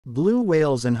Blue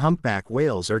whales and humpback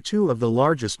whales are two of the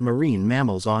largest marine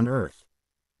mammals on Earth.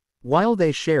 While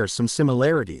they share some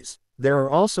similarities, there are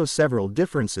also several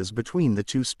differences between the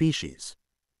two species.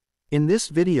 In this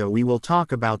video we will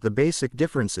talk about the basic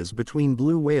differences between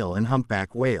blue whale and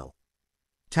humpback whale.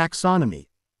 Taxonomy.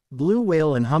 Blue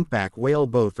whale and humpback whale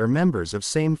both are members of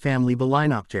same family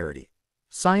Balænopteridae.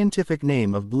 Scientific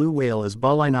name of blue whale is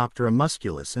Balænoptera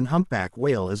musculus and humpback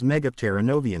whale is Megaptera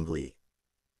noviangli.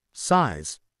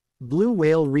 Size. Blue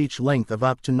whale reach length of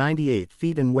up to 98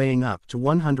 feet and weighing up to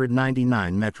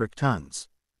 199 metric tons.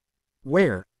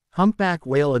 Where, humpback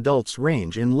whale adults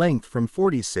range in length from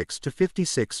 46 to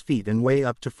 56 feet and weigh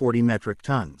up to 40 metric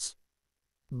tons.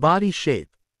 Body shape.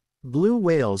 Blue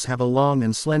whales have a long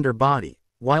and slender body,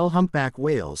 while humpback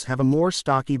whales have a more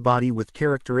stocky body with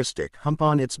characteristic hump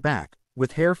on its back,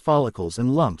 with hair follicles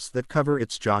and lumps that cover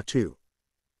its jaw too.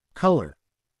 Color.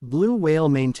 Blue whale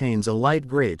maintains a light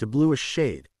gray to bluish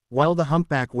shade, while the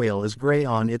humpback whale is gray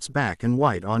on its back and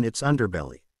white on its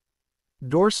underbelly.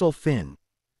 Dorsal fin.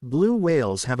 Blue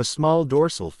whales have a small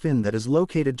dorsal fin that is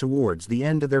located towards the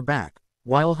end of their back,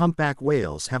 while humpback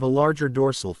whales have a larger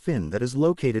dorsal fin that is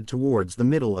located towards the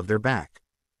middle of their back.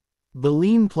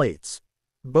 Baleen plates.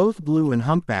 Both blue and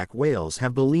humpback whales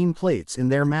have baleen plates in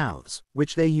their mouths,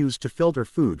 which they use to filter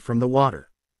food from the water.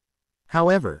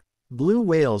 However, blue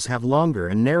whales have longer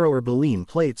and narrower baleen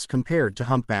plates compared to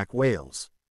humpback whales.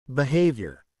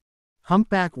 Behavior.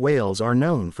 Humpback whales are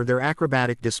known for their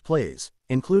acrobatic displays,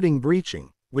 including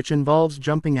breaching, which involves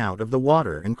jumping out of the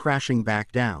water and crashing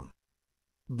back down.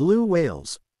 Blue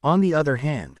whales, on the other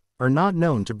hand, are not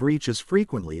known to breach as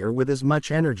frequently or with as much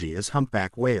energy as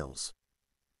humpback whales.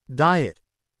 Diet.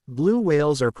 Blue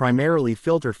whales are primarily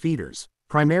filter feeders,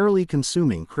 primarily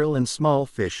consuming krill and small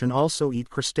fish and also eat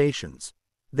crustaceans.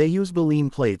 They use baleen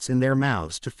plates in their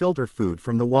mouths to filter food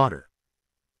from the water.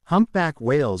 Humpback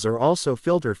whales are also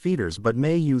filter feeders but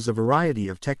may use a variety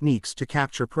of techniques to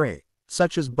capture prey,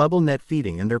 such as bubble net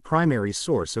feeding, and their primary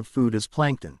source of food is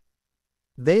plankton.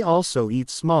 They also eat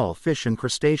small fish and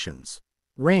crustaceans.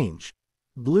 Range.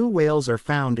 Blue whales are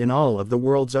found in all of the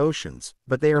world's oceans,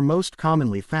 but they are most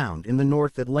commonly found in the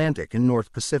North Atlantic and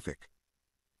North Pacific.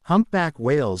 Humpback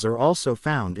whales are also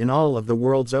found in all of the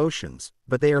world's oceans,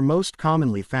 but they are most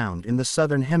commonly found in the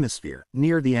southern hemisphere,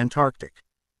 near the Antarctic.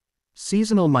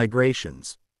 Seasonal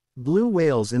migrations. Blue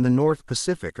whales in the North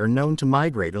Pacific are known to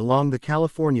migrate along the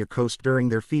California coast during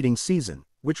their feeding season,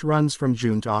 which runs from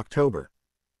June to October.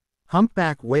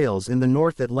 Humpback whales in the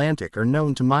North Atlantic are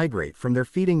known to migrate from their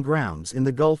feeding grounds in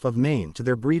the Gulf of Maine to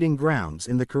their breeding grounds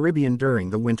in the Caribbean during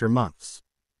the winter months.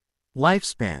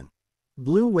 Lifespan.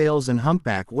 Blue whales and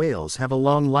humpback whales have a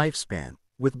long lifespan,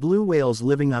 with blue whales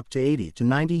living up to 80 to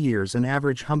 90 years and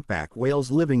average humpback whales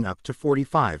living up to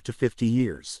 45 to 50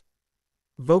 years.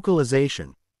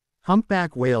 Vocalization.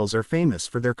 Humpback whales are famous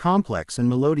for their complex and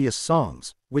melodious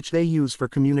songs, which they use for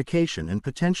communication and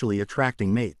potentially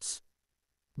attracting mates.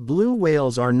 Blue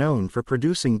whales are known for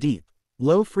producing deep,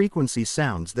 low-frequency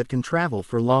sounds that can travel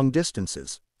for long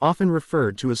distances, often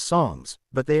referred to as songs,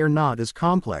 but they are not as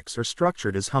complex or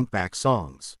structured as humpback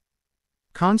songs.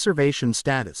 Conservation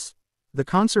status. The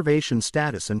conservation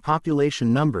status and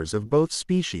population numbers of both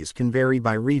species can vary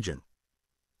by region.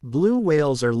 Blue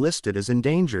whales are listed as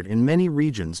endangered in many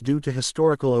regions due to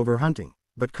historical overhunting,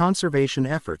 but conservation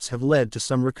efforts have led to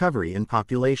some recovery in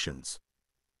populations.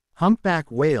 Humpback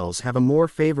whales have a more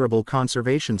favorable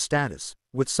conservation status,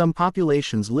 with some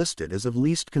populations listed as of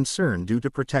least concern due to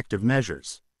protective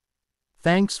measures.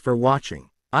 Thanks for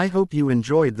watching. I hope you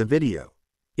enjoyed the video.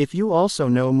 If you also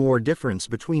know more difference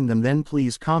between them, then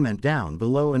please comment down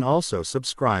below and also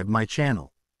subscribe my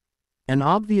channel. And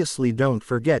obviously don't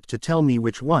forget to tell me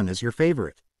which one is your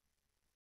favorite.